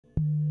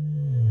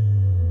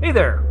Hey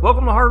there,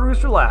 welcome to Hard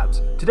Rooster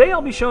Labs. Today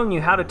I'll be showing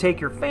you how to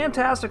take your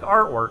fantastic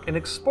artwork and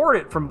export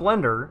it from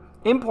Blender,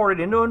 import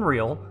it into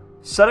Unreal,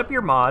 set up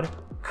your mod,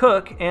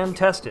 cook, and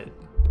test it.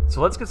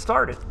 So let's get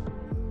started.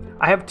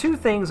 I have two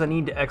things I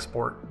need to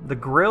export, the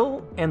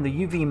grill and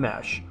the UV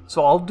mesh,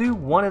 so I'll do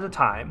one at a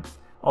time.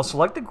 I'll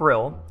select the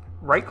grill,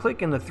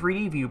 right-click in the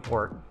 3D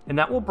viewport, and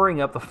that will bring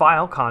up the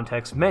File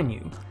Context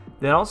menu.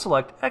 Then I'll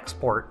select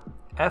Export,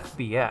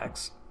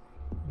 FBX.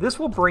 This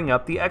will bring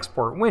up the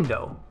export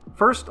window.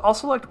 First, I'll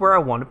select where I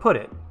want to put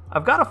it.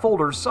 I've got a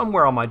folder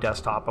somewhere on my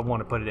desktop I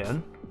want to put it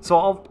in, so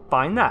I'll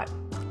find that.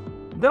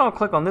 Then I'll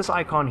click on this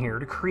icon here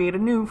to create a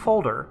new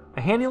folder,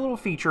 a handy little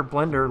feature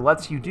Blender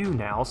lets you do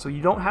now so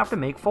you don't have to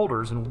make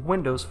folders in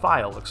Windows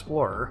File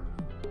Explorer.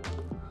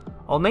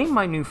 I'll name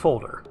my new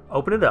folder,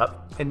 open it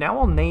up, and now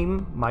I'll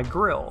name my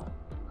grill.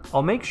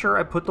 I'll make sure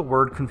I put the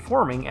word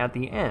conforming at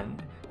the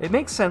end. It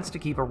makes sense to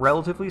keep a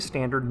relatively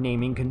standard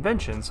naming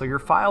convention so your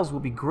files will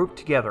be grouped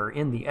together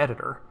in the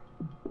editor.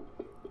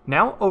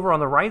 Now, over on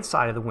the right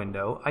side of the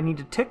window, I need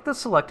to tick the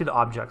Selected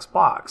Objects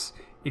box.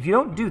 If you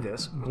don't do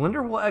this,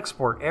 Blender will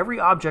export every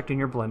object in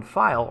your blend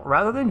file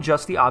rather than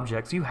just the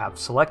objects you have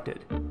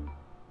selected.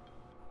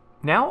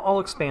 Now I'll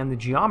expand the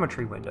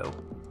Geometry window,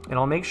 and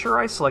I'll make sure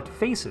I select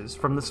Faces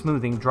from the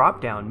Smoothing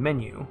drop-down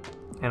menu,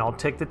 and I'll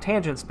tick the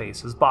Tangent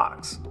Spaces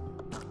box.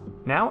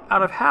 Now,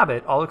 out of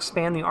habit, I'll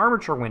expand the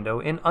Armature window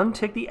and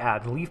untick the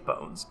Add Leaf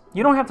Bones.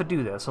 You don't have to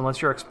do this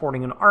unless you're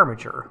exporting an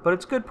armature, but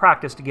it's good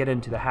practice to get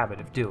into the habit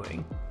of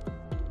doing.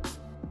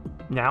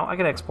 Now I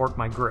can export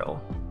my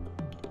grill.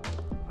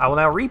 I will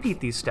now repeat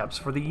these steps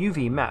for the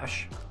UV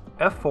mesh.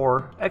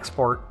 F4,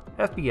 Export,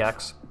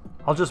 FBX.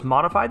 I'll just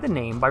modify the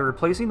name by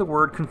replacing the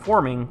word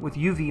conforming with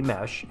UV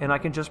mesh, and I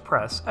can just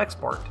press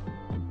Export.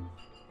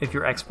 If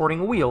you're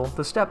exporting a wheel,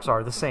 the steps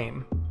are the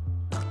same.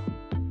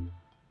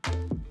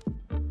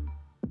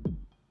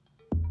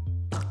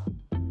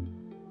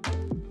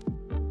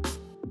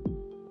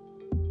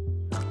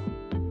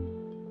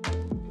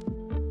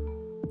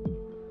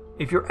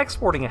 If you're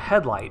exporting a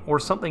headlight or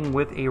something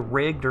with a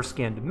rigged or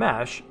skinned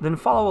mesh, then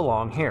follow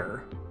along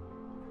here.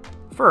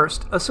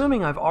 First,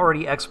 assuming I've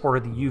already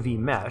exported the UV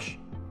mesh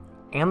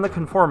and the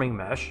conforming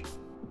mesh,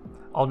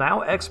 I'll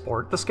now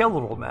export the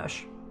skeletal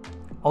mesh.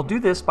 I'll do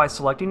this by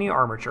selecting the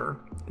armature,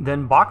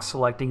 then box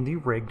selecting the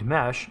rigged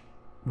mesh,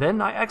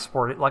 then I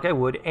export it like I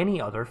would any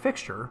other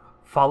fixture,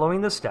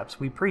 following the steps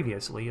we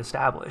previously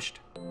established.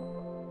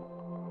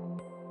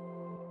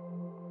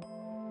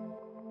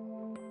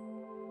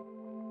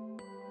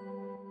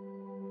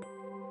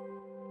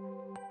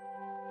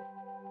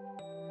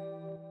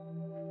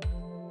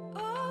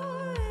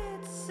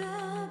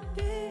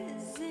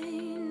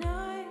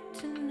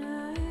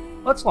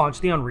 Let's launch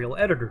the Unreal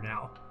Editor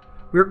now.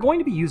 We're going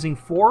to be using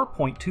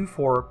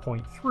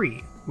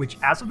 4.24.3, which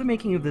as of the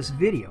making of this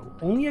video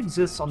only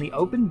exists on the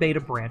open beta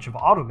branch of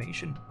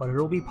Automation, but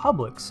it'll be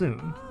public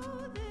soon.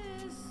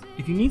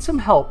 If you need some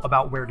help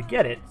about where to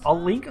get it,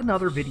 I'll link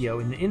another video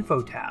in the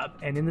info tab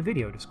and in the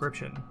video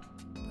description.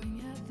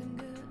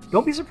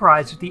 Don't be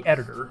surprised if the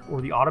editor or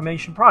the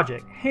automation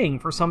project hang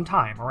for some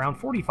time around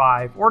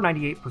 45 or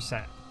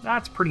 98%.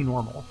 That's pretty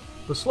normal.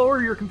 The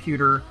slower your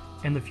computer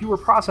and the fewer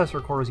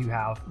processor cores you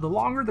have, the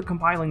longer the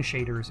compiling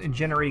shaders and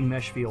generating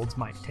mesh fields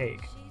might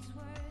take.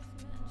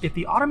 If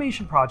the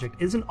automation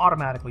project isn't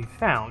automatically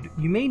found,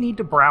 you may need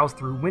to browse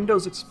through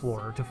Windows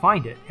Explorer to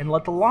find it and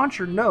let the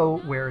launcher know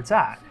where it's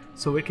at,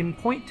 so it can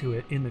point to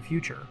it in the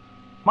future.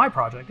 My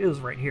project is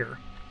right here.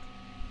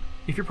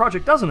 If your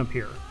project doesn't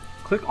appear,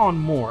 click on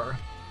More,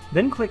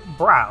 then click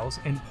Browse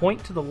and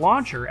point to the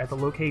launcher at the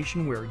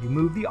location where you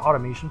moved the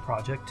automation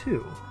project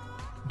to.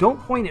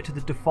 Don't point it to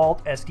the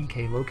default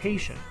SDK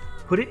location.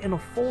 Put it in a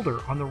folder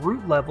on the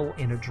root level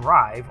in a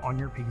drive on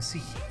your PC.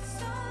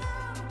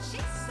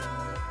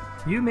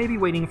 You may be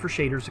waiting for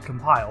shaders to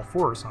compile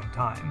for some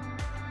time.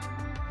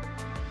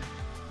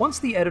 Once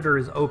the editor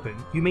is open,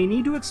 you may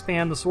need to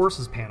expand the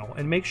Sources panel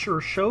and make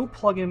sure Show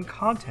Plugin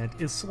Content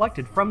is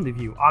selected from the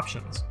View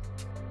options.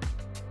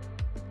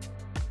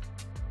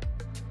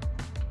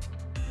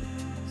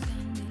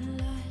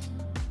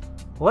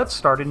 Let's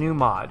start a new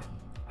mod.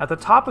 At the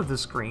top of the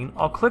screen,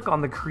 I'll click on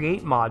the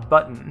Create Mod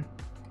button.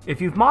 If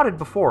you've modded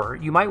before,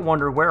 you might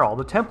wonder where all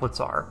the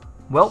templates are.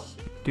 Well,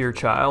 dear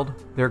child,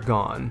 they're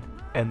gone.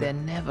 And they're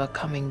never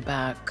coming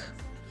back.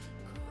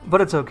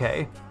 But it's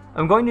okay.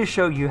 I'm going to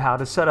show you how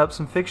to set up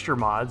some fixture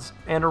mods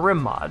and a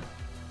rim mod.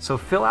 So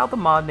fill out the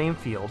mod name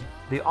field,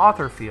 the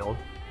author field,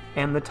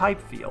 and the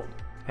type field.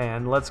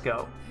 And let's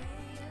go.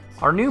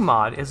 Our new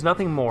mod is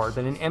nothing more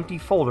than an empty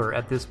folder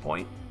at this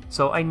point.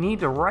 So I need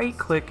to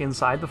right-click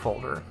inside the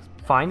folder,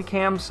 find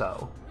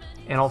CamSo,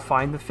 and I'll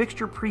find the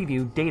Fixture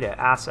Preview data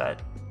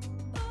asset.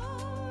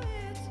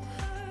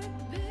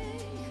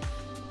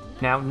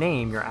 Now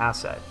name your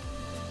asset.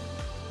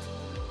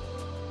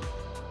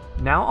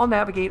 Now I'll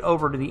navigate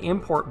over to the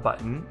Import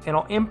button and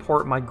I'll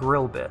import my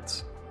grill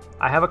bits.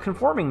 I have a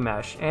conforming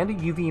mesh and a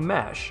UV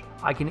mesh.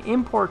 I can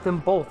import them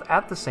both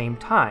at the same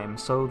time,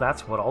 so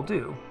that's what I'll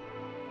do.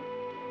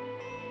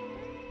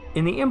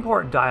 In the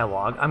import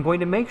dialog, I'm going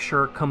to make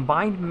sure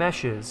combined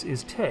meshes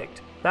is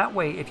ticked. That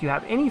way, if you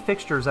have any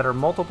fixtures that are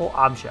multiple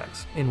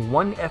objects in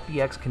one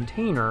FBX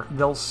container,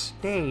 they'll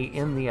stay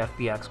in the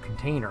FBX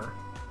container.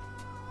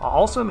 I'll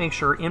also make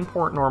sure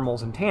import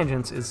normals and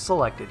tangents is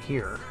selected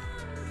here.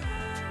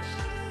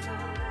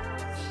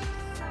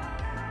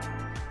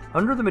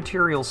 Under the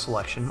materials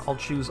selection, I'll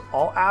choose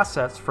all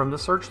assets from the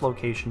search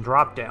location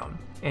dropdown,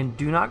 and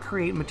do not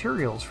create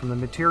materials from the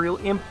material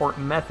import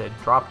method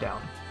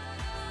dropdown.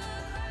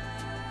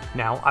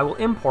 Now I will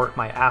import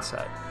my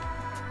asset.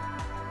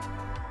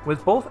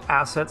 With both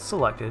assets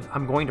selected,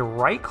 I'm going to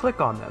right-click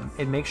on them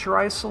and make sure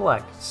I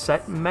select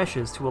Set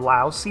Meshes to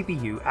allow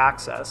CPU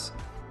access.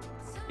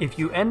 If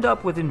you end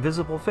up with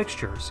invisible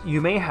fixtures,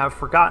 you may have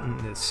forgotten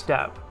this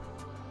step.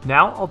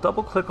 Now I'll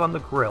double-click on the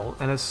grill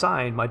and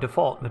assign my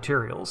default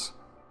materials.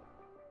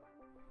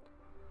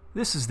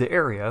 This is the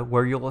area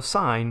where you'll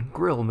assign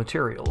grill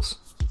materials.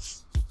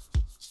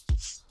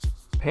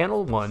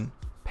 Panel 1,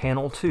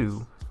 Panel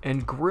 2,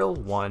 and Grill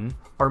 1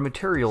 are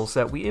materials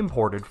that we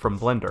imported from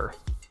Blender.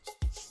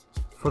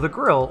 For the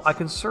grill, I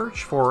can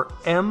search for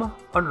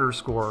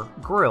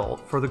m_grill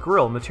for the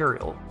grill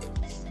material.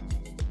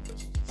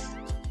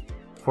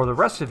 For the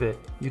rest of it,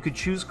 you could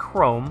choose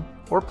chrome,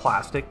 or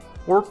plastic,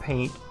 or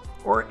paint,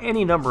 or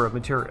any number of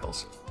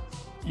materials.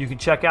 You can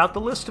check out the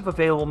list of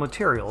available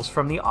materials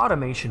from the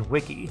Automation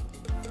wiki.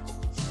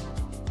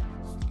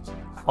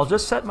 I'll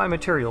just set my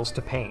materials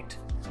to paint.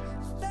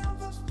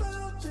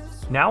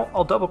 Now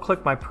I'll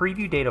double-click my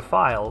preview data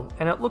file,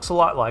 and it looks a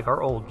lot like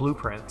our old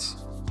blueprints.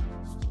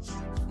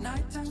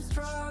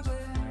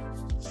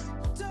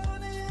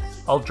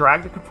 I'll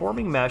drag the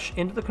conforming mesh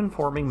into the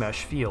conforming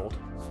mesh field.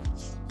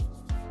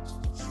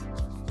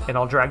 And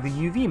I'll drag the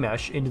UV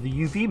mesh into the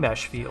UV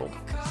mesh field.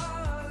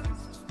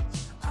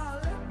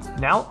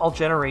 Now I'll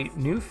generate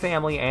new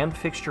family and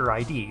fixture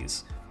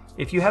IDs.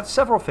 If you have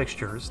several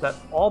fixtures that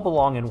all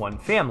belong in one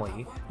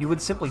family, you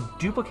would simply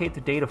duplicate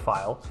the data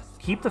file,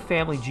 keep the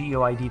family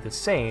GUID the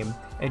same,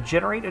 and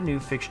generate a new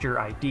fixture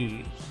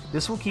ID.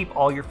 This will keep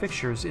all your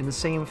fixtures in the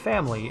same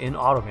family in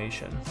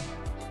Automation.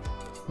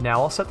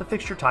 Now I'll set the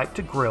fixture type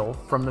to grill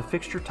from the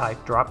fixture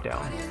type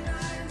dropdown.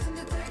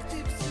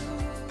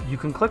 You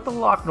can click the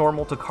lock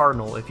normal to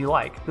cardinal if you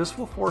like. This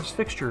will force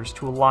fixtures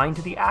to align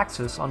to the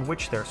axis on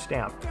which they're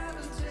stamped.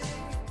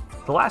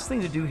 The last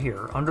thing to do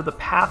here, under the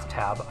Path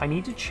tab, I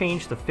need to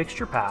change the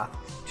fixture path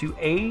to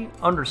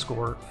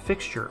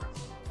A_fixture.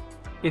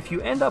 If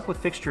you end up with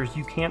fixtures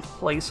you can't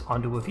place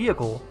onto a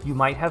vehicle, you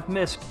might have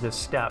missed this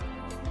step.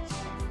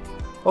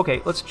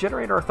 Okay, let's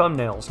generate our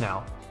thumbnails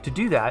now. To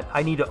do that,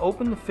 I need to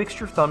open the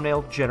Fixture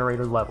Thumbnail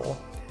generator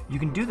level. You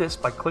can do this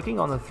by clicking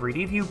on the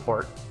 3D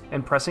viewport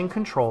and pressing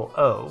Ctrl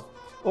O,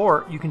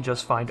 or you can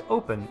just find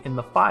Open in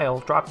the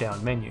File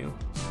drop-down menu.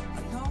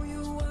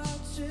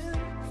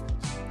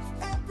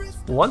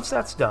 Once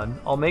that's done,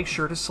 I'll make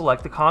sure to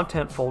select the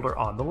content folder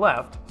on the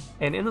left,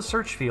 and in the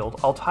search field,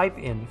 I'll type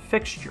in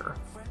Fixture.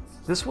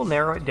 This will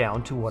narrow it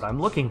down to what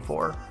I'm looking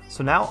for,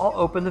 so now I'll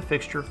open the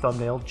Fixture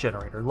Thumbnail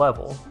generator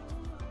level.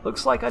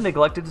 Looks like I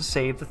neglected to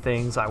save the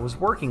things I was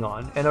working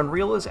on, and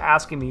Unreal is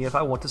asking me if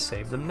I want to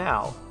save them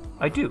now.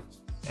 I do,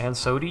 and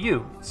so do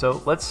you,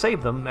 so let's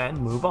save them and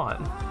move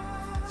on.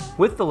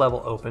 With the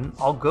level open,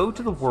 I'll go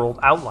to the World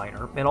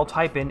Outliner and I'll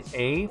type in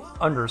A_fix.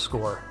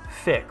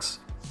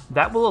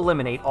 That will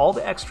eliminate all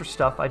the extra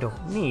stuff I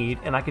don't need,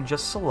 and I can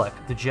just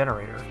select the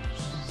generator.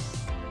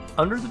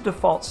 Under the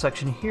default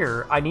section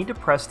here, I need to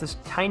press this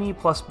tiny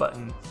plus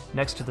button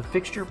next to the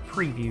fixture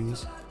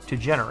previews to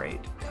generate.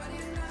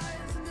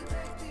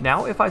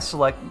 Now if I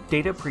select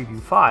Data Preview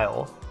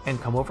File and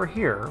come over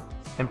here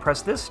and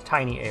press this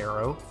tiny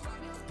arrow,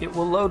 it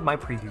will load my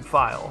preview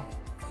file.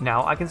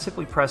 Now I can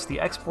simply press the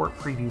Export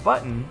Preview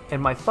button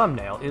and my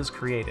thumbnail is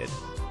created.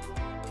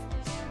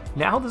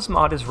 Now this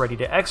mod is ready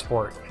to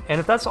export, and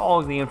if that's all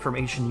of the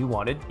information you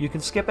wanted, you can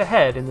skip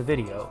ahead in the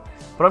video.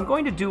 But I'm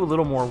going to do a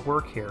little more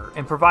work here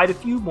and provide a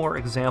few more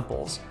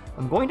examples.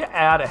 I'm going to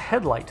add a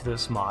headlight to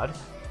this mod.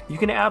 You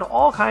can add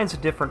all kinds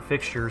of different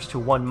fixtures to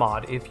one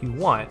mod if you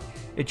want.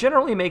 It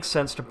generally makes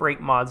sense to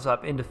break mods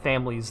up into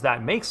families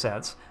that make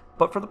sense,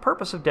 but for the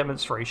purpose of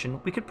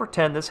demonstration, we could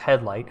pretend this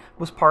headlight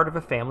was part of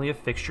a family of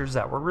fixtures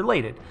that were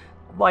related.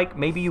 Like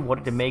maybe you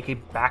wanted to make a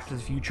Back to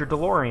the Future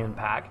DeLorean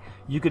pack.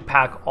 You could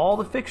pack all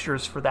the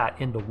fixtures for that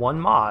into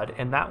one mod,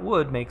 and that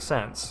would make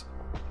sense.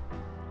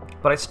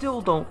 But I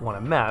still don't want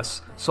to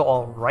mess, so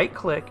I'll right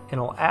click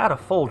and I'll add a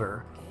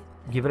folder,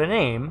 give it a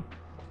name,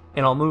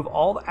 and I'll move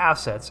all the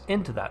assets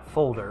into that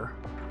folder.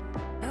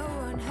 No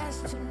one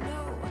has to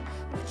know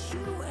but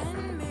you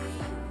and me.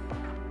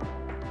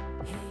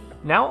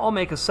 Now I'll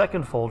make a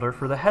second folder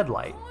for the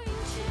headlight.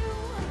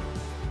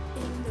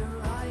 In the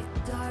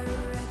right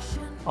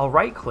direction. I'll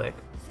right click,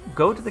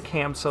 go to the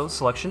CamSo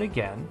selection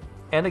again,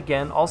 and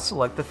again I'll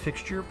select the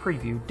Fixture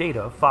Preview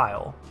data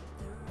file.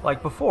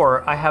 Like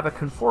before, I have a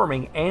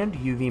conforming and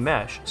UV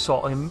mesh, so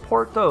I'll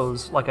import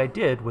those like I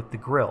did with the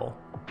grill.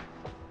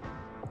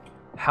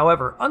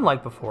 However,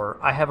 unlike before,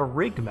 I have a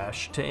rigged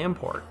mesh to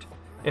import.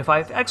 If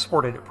I've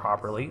exported it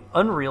properly,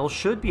 Unreal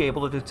should be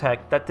able to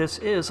detect that this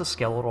is a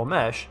skeletal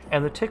mesh,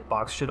 and the tick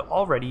box should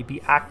already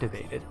be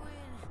activated.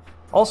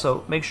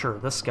 Also, make sure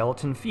the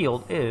skeleton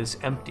field is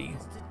empty.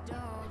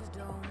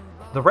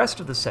 The rest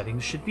of the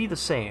settings should be the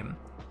same.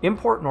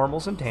 Import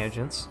normals and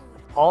tangents,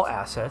 all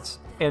assets,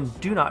 and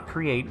do not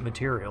create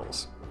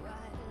materials.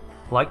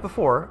 Like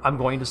before, I'm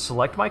going to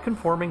select my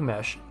conforming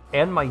mesh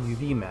and my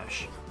UV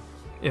mesh.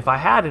 If I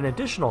had an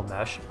additional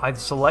mesh, I'd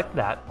select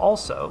that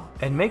also,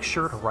 and make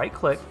sure to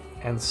right-click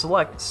and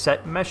select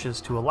Set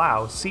Meshes to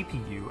allow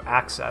CPU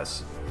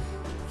access.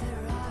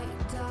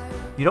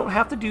 You don't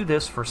have to do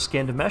this for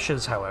skinned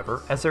meshes,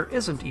 however, as there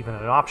isn't even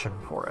an option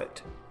for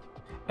it.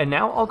 And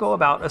now I'll go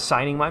about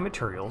assigning my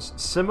materials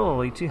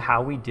similarly to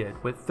how we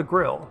did with the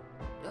grill.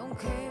 Don't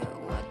care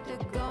what they're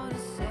gonna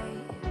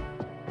say.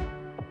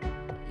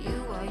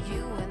 You are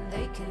you and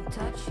they can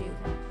touch you.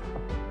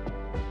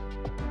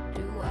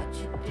 Do what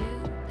you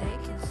do, they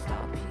can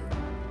stop you.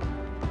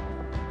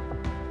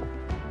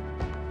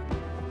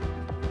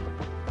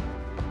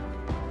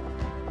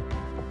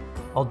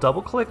 I'll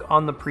double-click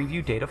on the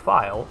preview data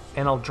file,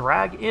 and I'll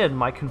drag in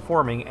my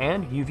conforming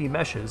and UV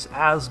meshes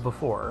as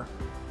before.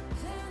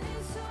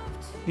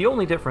 The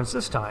only difference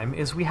this time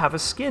is we have a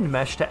skin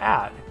mesh to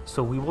add,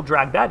 so we will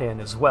drag that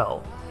in as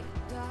well.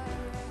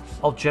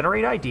 I'll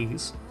generate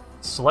IDs,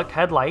 select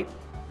headlight,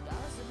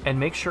 and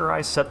make sure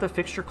I set the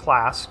fixture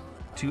class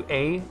to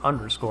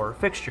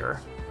A_fixture.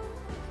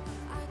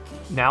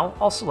 Now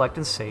I'll select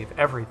and save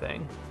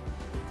everything.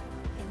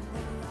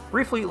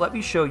 Briefly, let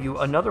me show you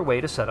another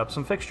way to set up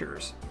some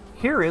fixtures.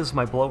 Here is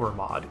my blower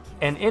mod,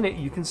 and in it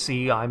you can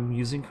see I'm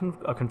using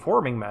a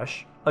conforming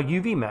mesh, a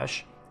UV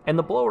mesh, and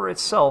the blower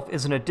itself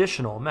is an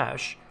additional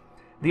mesh.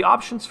 The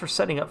options for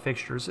setting up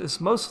fixtures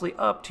is mostly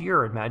up to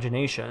your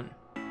imagination.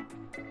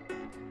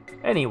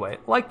 Anyway,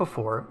 like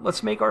before,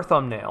 let's make our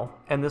thumbnail,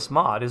 and this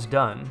mod is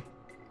done.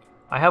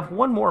 I have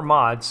one more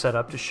mod set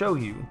up to show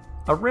you,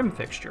 a rim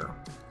fixture.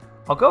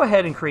 I'll go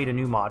ahead and create a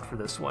new mod for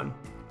this one.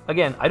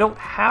 Again, I don't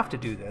have to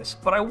do this,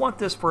 but I want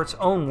this for its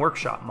own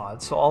workshop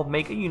mod, so I'll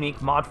make a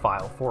unique mod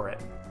file for it.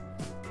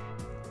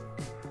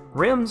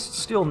 Rims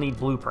still need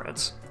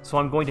blueprints, so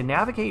I'm going to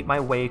navigate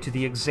my way to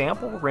the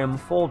example rim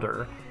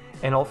folder,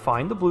 and I'll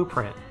find the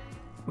blueprint,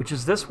 which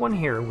is this one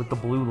here with the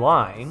blue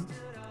line,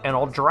 and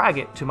I'll drag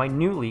it to my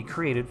newly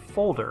created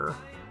folder.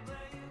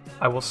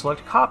 I will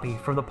select copy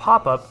from the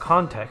pop-up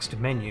context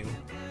menu.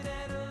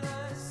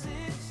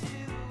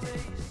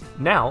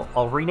 Now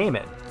I'll rename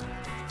it.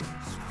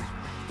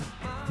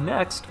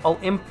 Next, I'll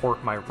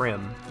import my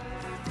rim.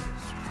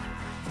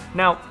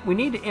 Now, we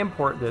need to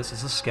import this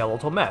as a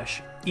skeletal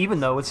mesh,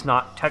 even though it's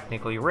not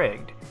technically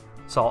rigged.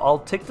 So I'll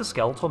tick the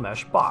skeletal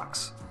mesh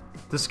box.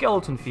 The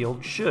skeleton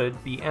field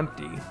should be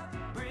empty.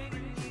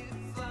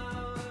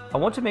 I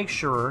want to make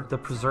sure the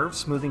Preserve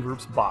Smoothing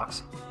Groups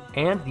box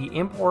and the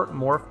Import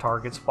Morph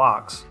Targets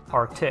box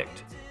are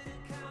ticked.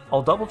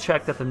 I'll double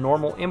check that the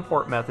normal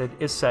import method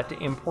is set to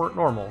import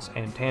normals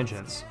and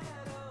tangents.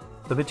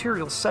 The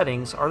material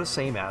settings are the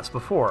same as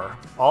before,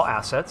 all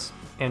assets,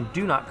 and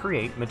do not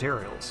create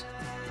materials.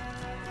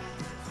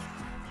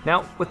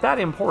 Now, with that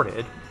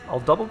imported, I'll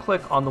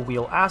double-click on the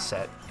wheel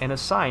asset and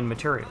assign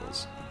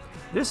materials.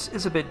 This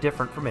is a bit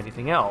different from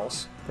anything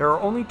else. There are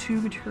only two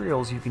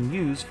materials you can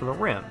use for the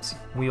rims,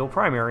 wheel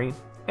primary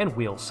and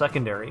wheel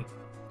secondary.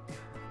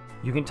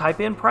 You can type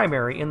in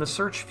primary in the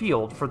search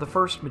field for the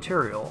first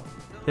material,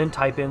 then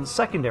type in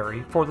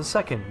secondary for the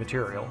second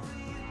material.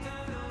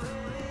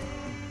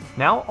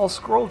 Now I'll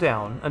scroll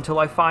down until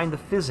I find the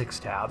Physics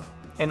tab,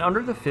 and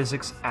under the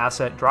Physics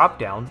Asset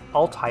dropdown,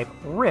 I'll type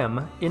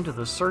RIM into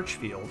the search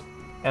field,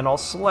 and I'll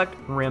select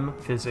RIM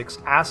Physics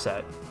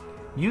Asset.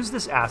 Use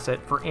this asset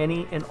for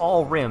any and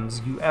all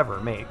rims you ever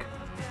make.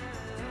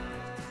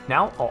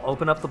 Now I'll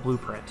open up the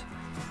blueprint.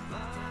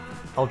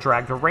 I'll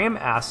drag the RAM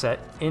asset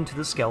into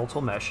the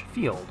skeletal mesh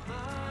field.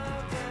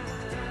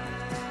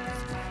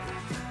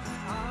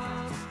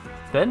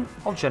 Then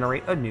I'll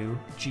generate a new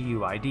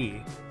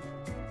GUID.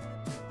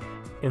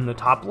 In the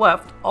top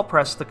left, I'll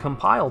press the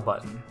Compile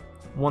button.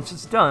 Once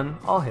it's done,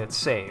 I'll hit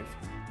Save.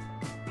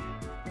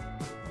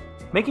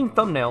 Making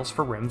thumbnails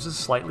for rims is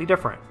slightly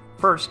different.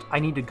 First, I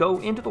need to go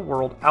into the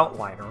World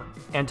Outliner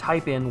and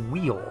type in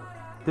Wheel.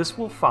 This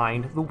will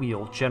find the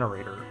wheel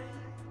generator.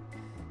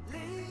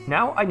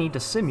 Now I need to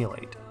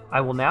simulate.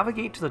 I will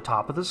navigate to the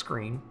top of the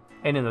screen,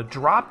 and in the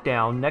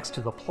drop-down next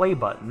to the Play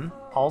button,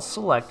 I'll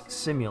select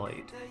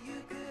Simulate.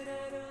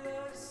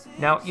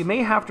 Now, you may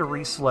have to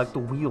reselect the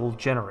wheel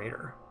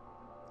generator.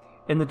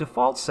 In the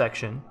default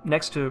section,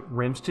 next to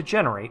Rims to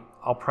Generate,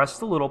 I'll press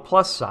the little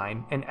plus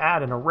sign and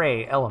add an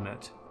array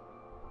element.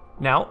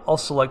 Now I'll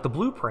select the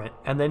blueprint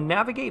and then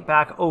navigate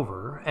back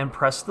over and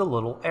press the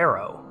little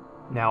arrow.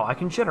 Now I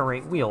can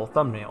generate wheel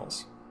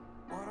thumbnails.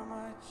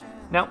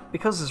 Now,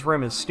 because this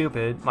rim is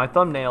stupid, my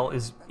thumbnail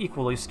is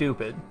equally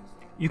stupid.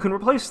 You can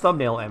replace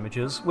thumbnail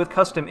images with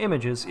custom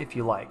images if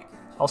you like.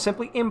 I'll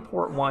simply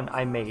import one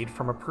I made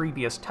from a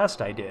previous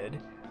test I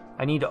did.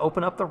 I need to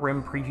open up the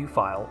rim preview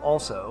file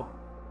also.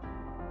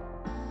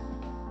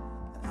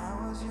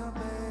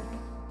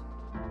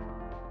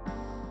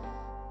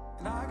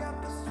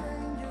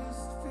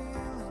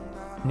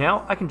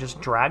 Now I can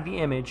just drag the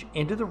image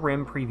into the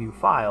rim preview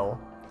file,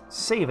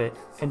 save it,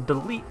 and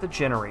delete the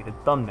generated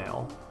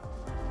thumbnail.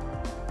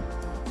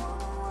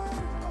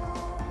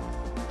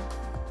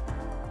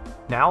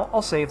 Now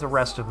I'll save the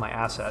rest of my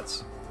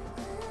assets.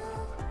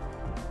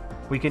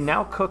 We can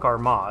now cook our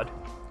mod.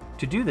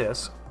 To do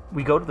this,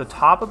 we go to the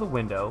top of the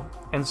window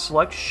and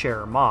select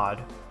Share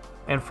Mod,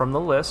 and from the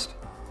list,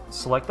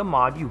 select the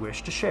mod you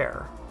wish to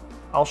share.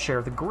 I'll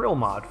share the grill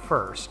mod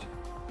first.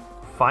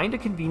 Find a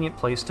convenient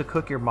place to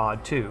cook your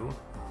mod to.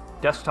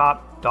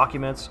 Desktop,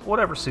 documents,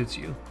 whatever suits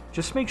you.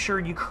 Just make sure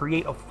you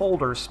create a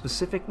folder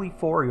specifically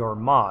for your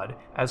mod,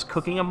 as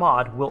cooking a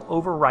mod will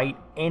overwrite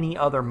any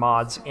other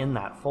mods in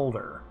that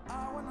folder.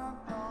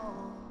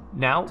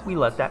 Now we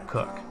let that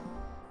cook.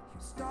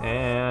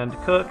 And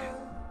cook.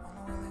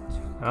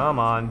 Come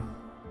on.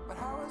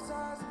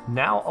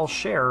 Now I'll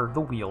share the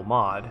wheel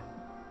mod.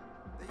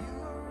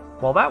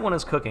 While that one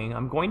is cooking,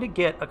 I'm going to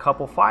get a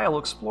couple File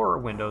Explorer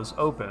windows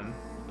open.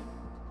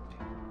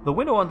 The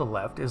window on the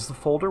left is the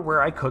folder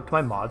where I cooked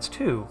my mods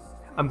to.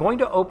 I'm going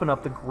to open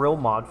up the grill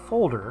mod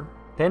folder,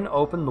 then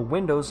open the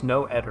Windows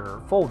No Editor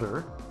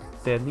folder,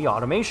 then the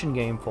automation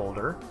game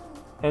folder,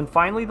 and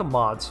finally the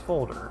mods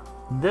folder.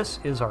 This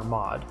is our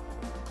mod.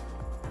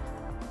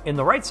 In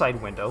the right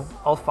side window,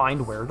 I'll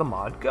find where the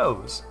mod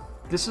goes.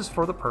 This is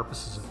for the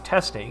purposes of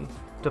testing.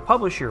 To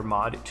publish your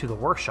mod to the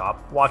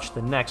workshop, watch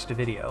the next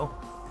video.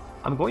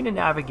 I'm going to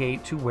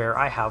navigate to where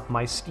I have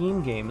my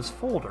Steam Games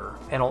folder,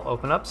 and I'll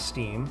open up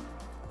Steam,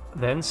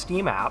 then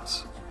Steam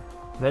Apps,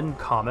 then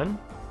Common,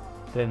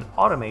 then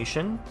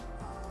Automation,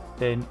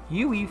 then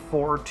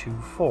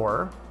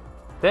UE424,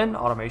 then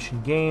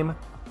Automation Game,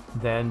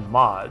 then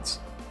Mods.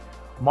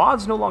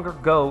 Mods no longer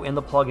go in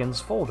the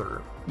plugins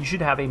folder. You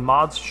should have a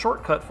mods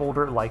shortcut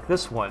folder like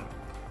this one.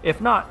 If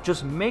not,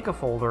 just make a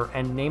folder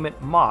and name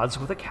it mods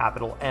with a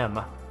capital M.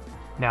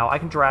 Now I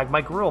can drag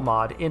my grill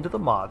mod into the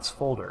mods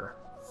folder.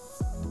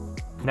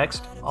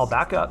 Next, I'll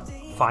back up,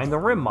 find the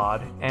rim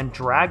mod, and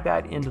drag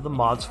that into the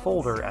mods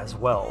folder as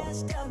well.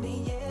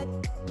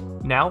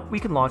 Now we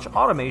can launch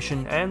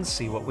automation and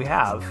see what we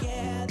have.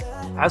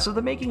 As of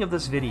the making of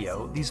this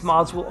video, these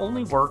mods will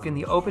only work in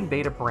the open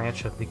beta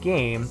branch of the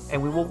game,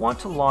 and we will want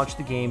to launch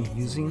the game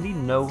using the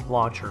No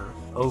Launcher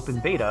Open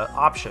Beta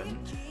option.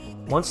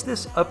 Once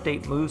this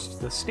update moves to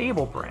the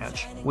stable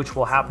branch, which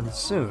will happen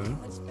soon,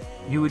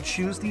 you would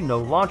choose the No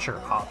Launcher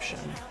option.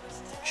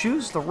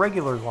 Choose the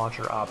regular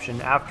launcher option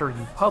after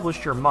you've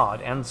published your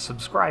mod and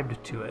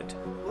subscribed to it.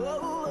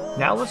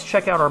 Now let's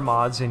check out our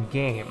mods in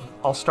game.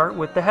 I'll start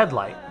with the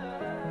headlight.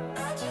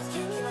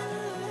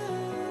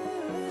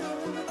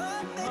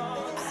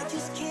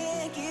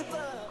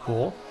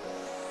 Cool.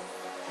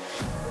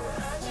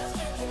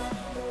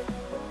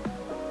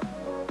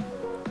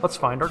 Let's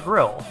find our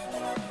grill.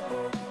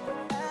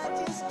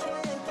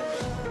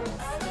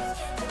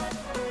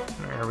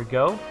 There we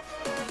go.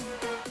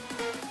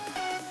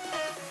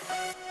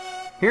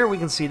 Here we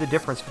can see the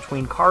difference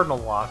between cardinal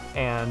lock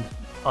and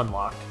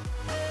unlocked.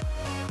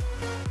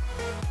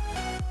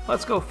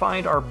 Let's go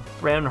find our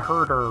Ben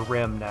Herder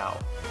rim now.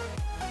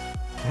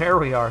 There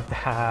we are.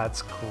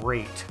 That's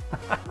great.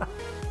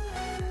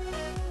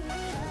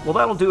 Well,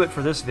 that'll do it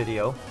for this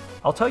video.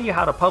 I'll tell you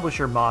how to publish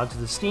your mod to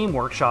the Steam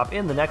Workshop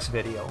in the next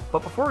video,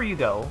 but before you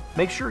go,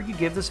 make sure you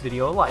give this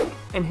video a like,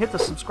 and hit the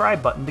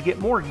subscribe button to get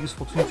more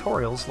useful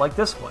tutorials like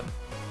this one.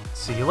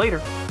 See you later!